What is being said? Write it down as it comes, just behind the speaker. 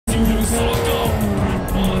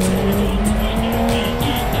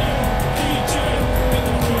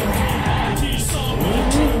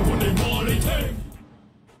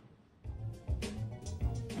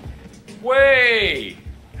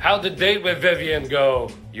How'd the date with Vivian go?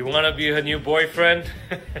 You wanna be her new boyfriend?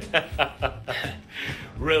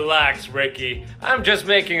 Relax, Ricky. I'm just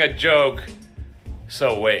making a joke.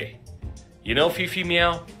 So wait, you know Fifi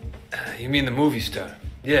Meow? You mean the movie star?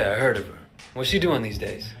 Yeah, I heard of her. What's she doing these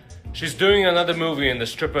days? She's doing another movie in the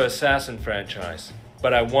Stripper Assassin franchise.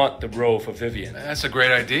 But I want the role for Vivian. That's a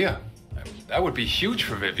great idea. That would be huge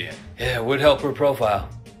for Vivian. Yeah, it would help her profile.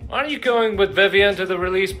 Aren't you going with Vivian to the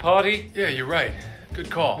release party? Yeah, you're right. Good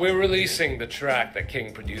call. We're releasing the track that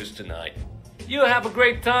King produced tonight. You have a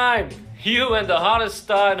great time. You and the hottest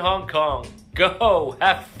star in Hong Kong. Go,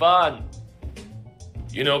 have fun.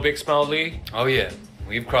 You know Big Smile Lee? Oh yeah,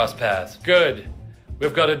 we've crossed paths. Good.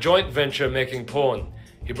 We've got a joint venture making porn.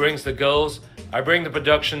 He brings the girls, I bring the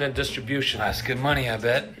production and distribution. That's good money, I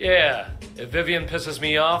bet. Yeah, if Vivian pisses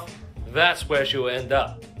me off, that's where she'll end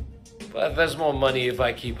up. But there's more money if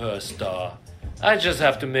I keep her a star. I just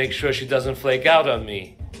have to make sure she doesn't flake out on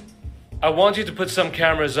me. I want you to put some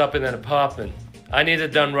cameras up in an apartment. I need it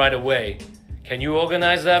done right away. Can you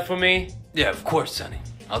organize that for me? Yeah, of course, Sonny.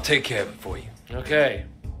 I'll take care of it for you. Okay.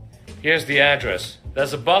 Here's the address.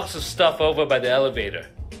 There's a box of stuff over by the elevator.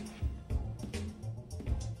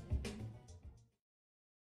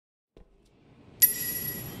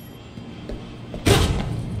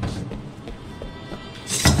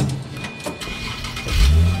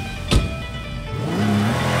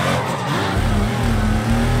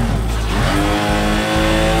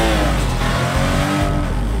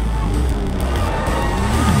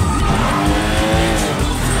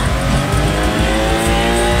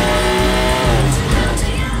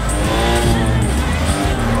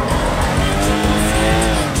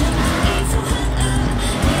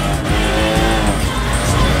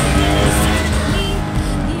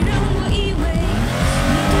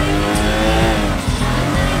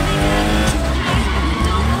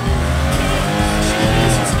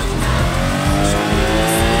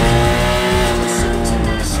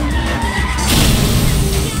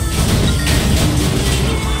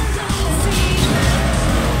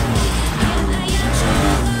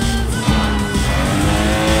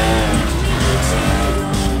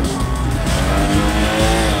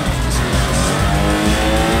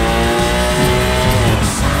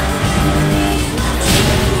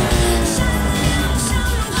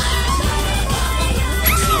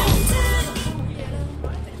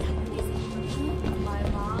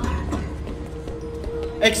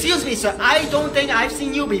 Excuse me, sir. I don't think I've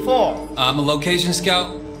seen you before. I'm a location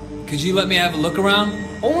scout. Could you let me have a look around?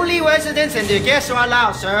 Only residents and their guests are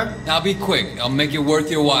allowed, sir. I'll be quick. I'll make it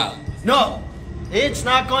worth your while. No, it's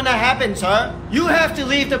not gonna happen, sir. You have to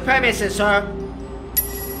leave the premises, sir.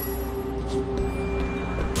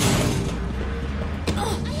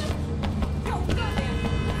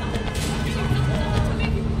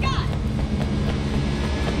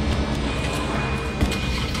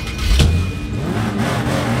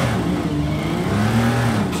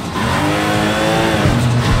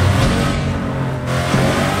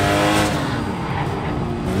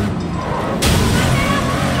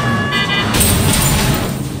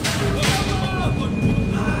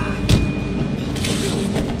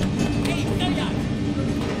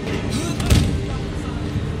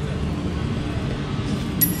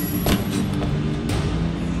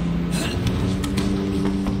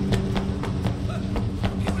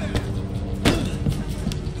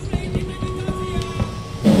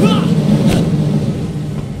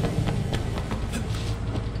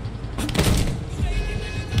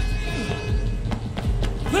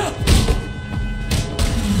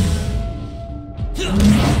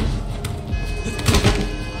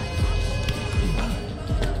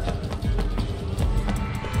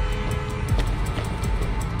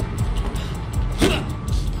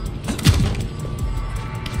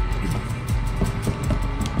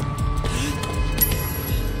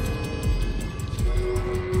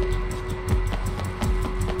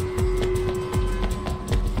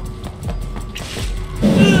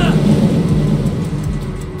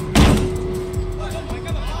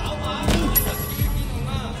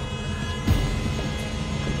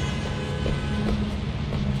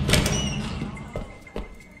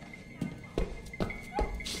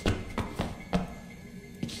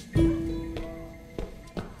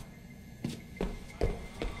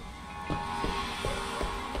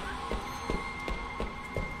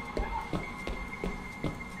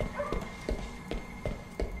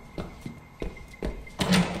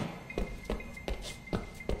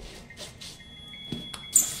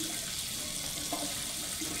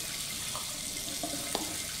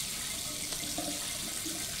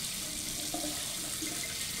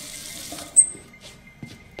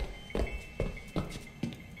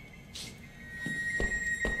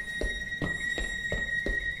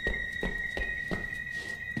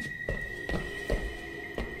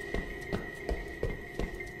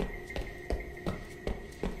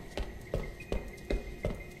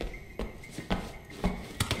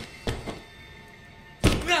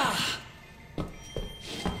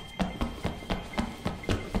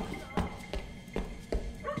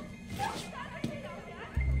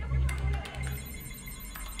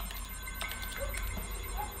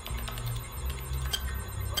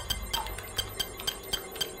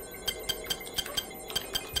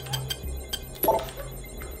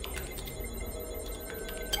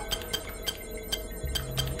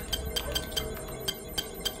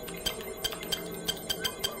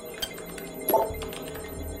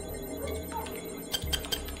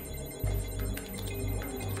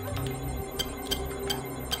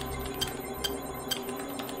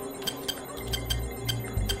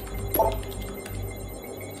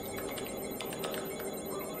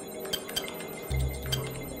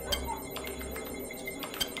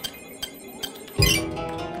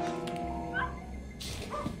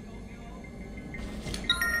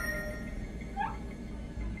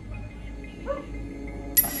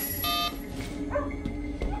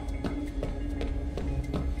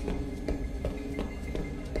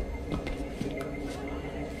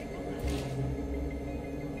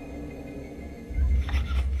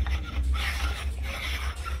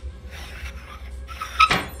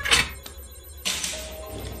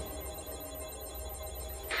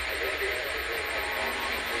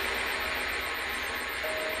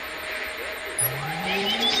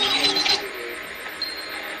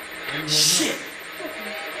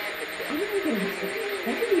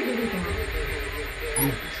 I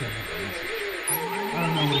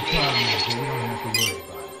don't know what the problem is, but we don't have to worry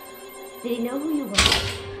about it. Did he know who you were?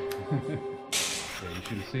 Yeah, you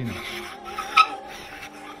should have seen him.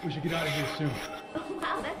 We should get out of here soon. Oh,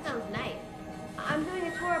 wow, that sounds nice. I'm doing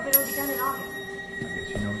a tour, but it'll be done in August. I guess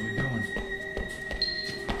you know what you're doing.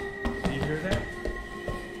 Do you hear that?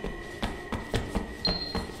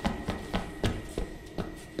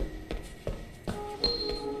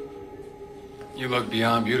 You look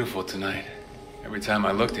beyond beautiful tonight. Every time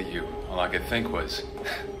I looked at you, all I could think was,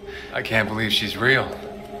 I can't believe she's real.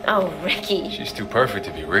 Oh, Ricky. She's too perfect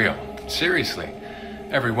to be real. Seriously.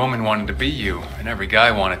 Every woman wanted to be you, and every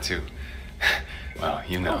guy wanted to. Well,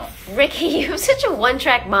 you know. Oh, Ricky, you have such a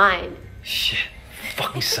one-track mind. Shit.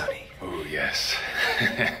 Fucking Sonny. Oh, yes.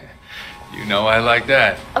 You know I like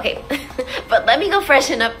that. Okay, but let me go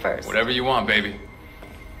freshen up first. Whatever you want, baby.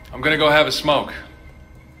 I'm gonna go have a smoke.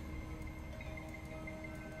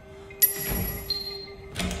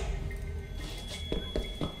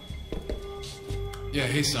 Yeah,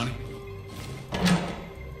 hey, Sonny.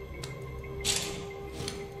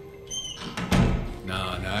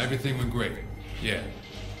 Nah, everything went great. Yeah.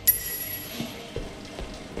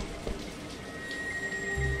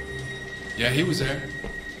 Yeah, he was there.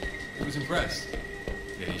 He was impressed.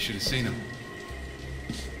 Yeah, you should have seen him.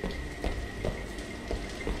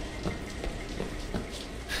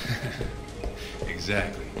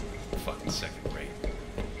 Exactly. Fucking second rate.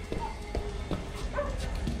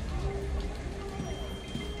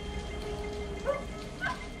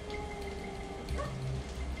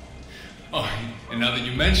 Oh, and now that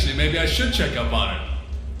you mention it, maybe I should check up on her.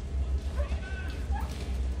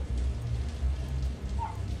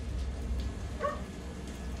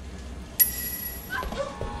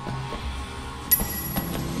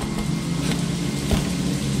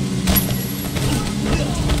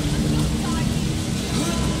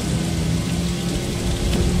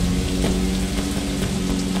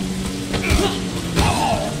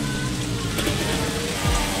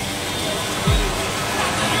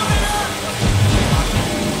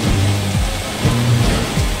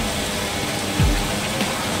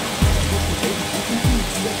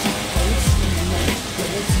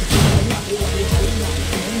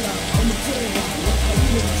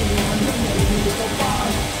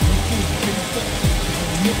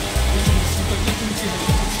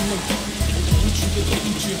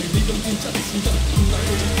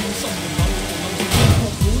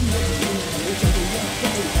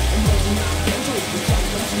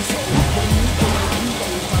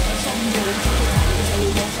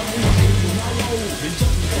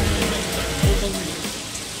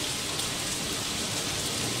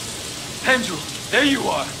 Andrew, there you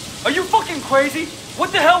are. Are you fucking crazy?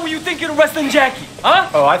 What the hell were you thinking of wrestling Jackie, huh?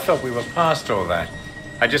 Oh, I thought we were past all that.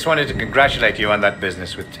 I just wanted to congratulate you on that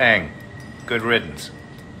business with Tang. Good riddance.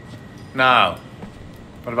 Now,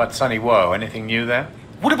 what about Sonny Woe? Anything new there?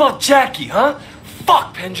 What about Jackie, huh?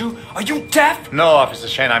 Fuck, Pendrew, are you deaf? No, Officer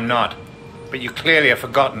Shane, I'm not. But you clearly have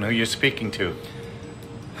forgotten who you're speaking to.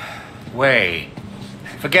 Wei,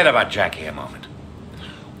 forget about Jackie a moment.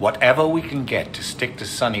 Whatever we can get to stick to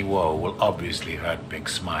Sonny Woe will obviously hurt Big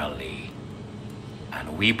Smile Lee.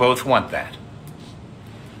 And we both want that.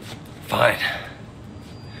 Fine.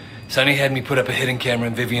 Sonny had me put up a hidden camera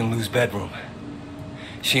in Vivian Liu's bedroom.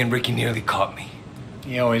 She and Ricky nearly caught me.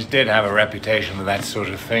 He always did have a reputation for that sort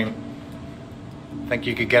of thing. Think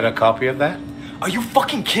you could get a copy of that? Are you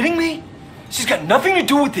fucking kidding me? She's got nothing to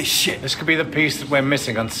do with this shit. This could be the piece that we're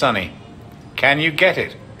missing on Sonny. Can you get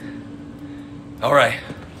it? All right.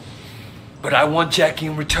 But I want Jackie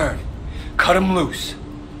in return. Cut him loose.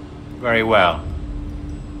 Very well.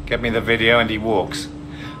 Get me the video and he walks.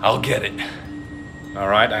 I'll get it. All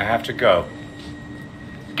right, I have to go.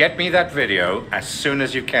 Get me that video as soon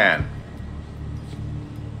as you can.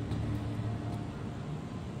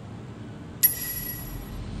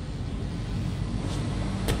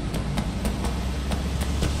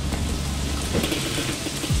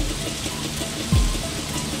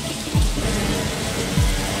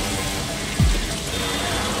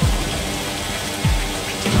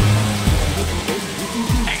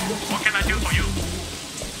 What can I do for you?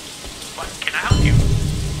 What can I help you?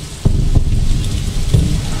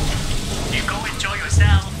 You go enjoy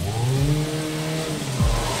yourself.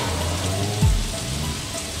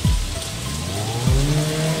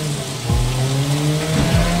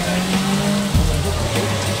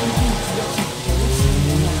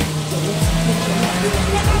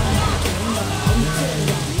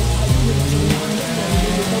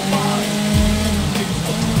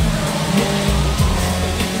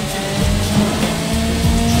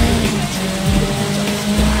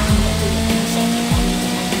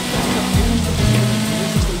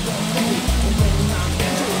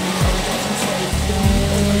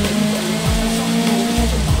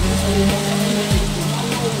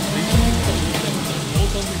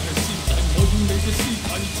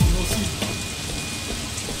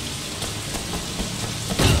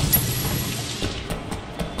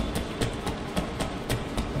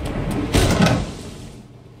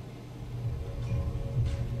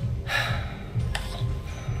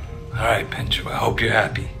 hope you're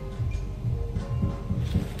happy.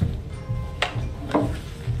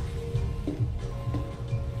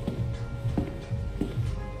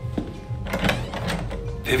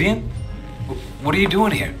 Vivian? What are you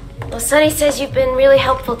doing here? Well, Sonny says you've been really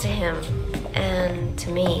helpful to him and to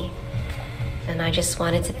me. And I just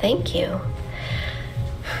wanted to thank you.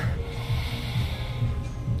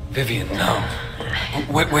 Vivian, no.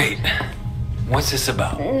 Wait. What's this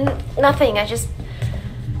about? Nothing. I just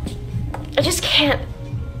can't.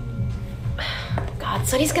 God,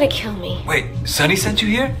 Sonny's gonna kill me. Wait, Sonny sent you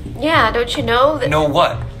here? Yeah, don't you know that? Know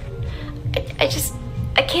what?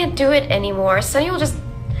 I can't do it anymore. Sonny will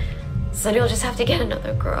just have to get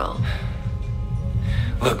another girl.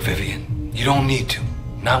 Look, Vivian, you don't need to.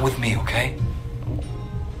 Not with me, okay?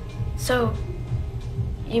 So,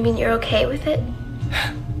 you mean you're okay with it?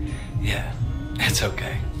 Yeah, it's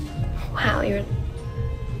okay. Wow, you're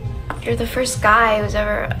the first guy who's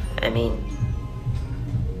ever,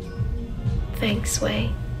 thanks,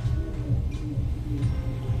 Wei.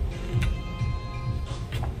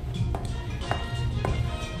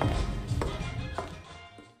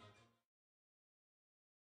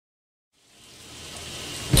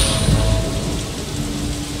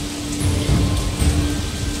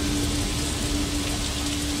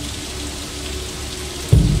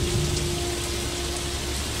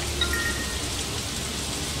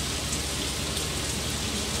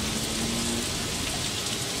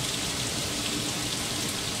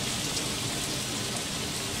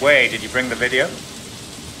 Wei, did you bring the video?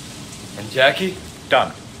 And Jackie?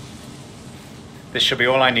 Done. This should be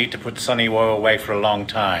all I need to put Sonny Woe away for a long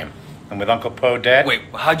time. And with Uncle Po dead... Wait,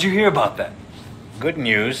 how'd you hear about that? Good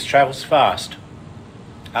news travels fast.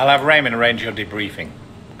 I'll have Raymond arrange your debriefing.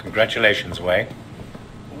 Congratulations, Wei.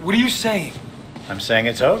 What are you saying? I'm saying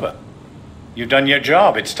it's over. You've done your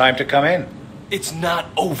job. It's time to come in. It's not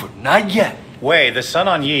over. Not yet. Wei, the Sun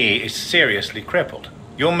On Yi is seriously crippled.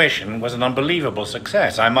 Your mission was an unbelievable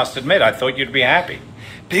success. I must admit, I thought you'd be happy.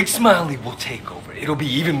 Big Smiley will take over. It'll be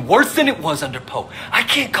even worse than it was under Poe. I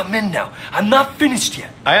can't come in now. I'm not finished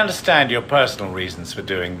yet. I understand your personal reasons for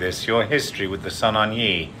doing this, your history with the Sun On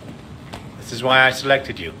Yi. This is why I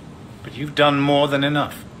selected you. But you've done more than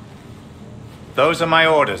enough. Those are my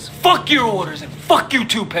orders. Fuck your orders, and fuck you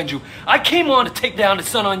too, Penju. I came on to take down the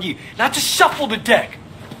Sun On Yi, not to shuffle the deck.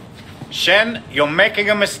 Shen, you're making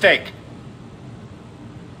a mistake.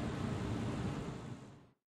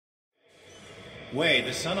 Wei,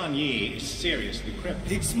 the Sun On Yi is seriously crippled.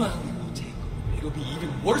 Big Smiley will take over. It'll be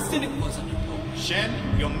even worse than it was under Poe.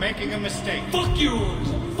 Shen, you're making a mistake. Fuck your orders,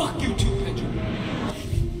 and fuck you too, Penju.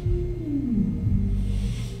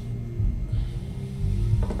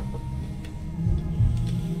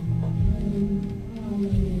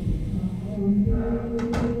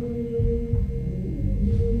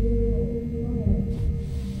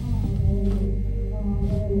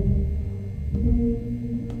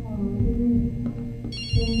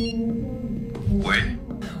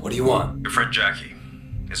 What do you want? Your friend Jackie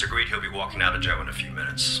has agreed he'll be walking out of jail in a few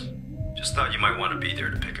minutes. Just thought you might want to be there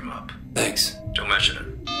to pick him up. Thanks. Don't mention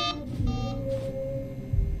it.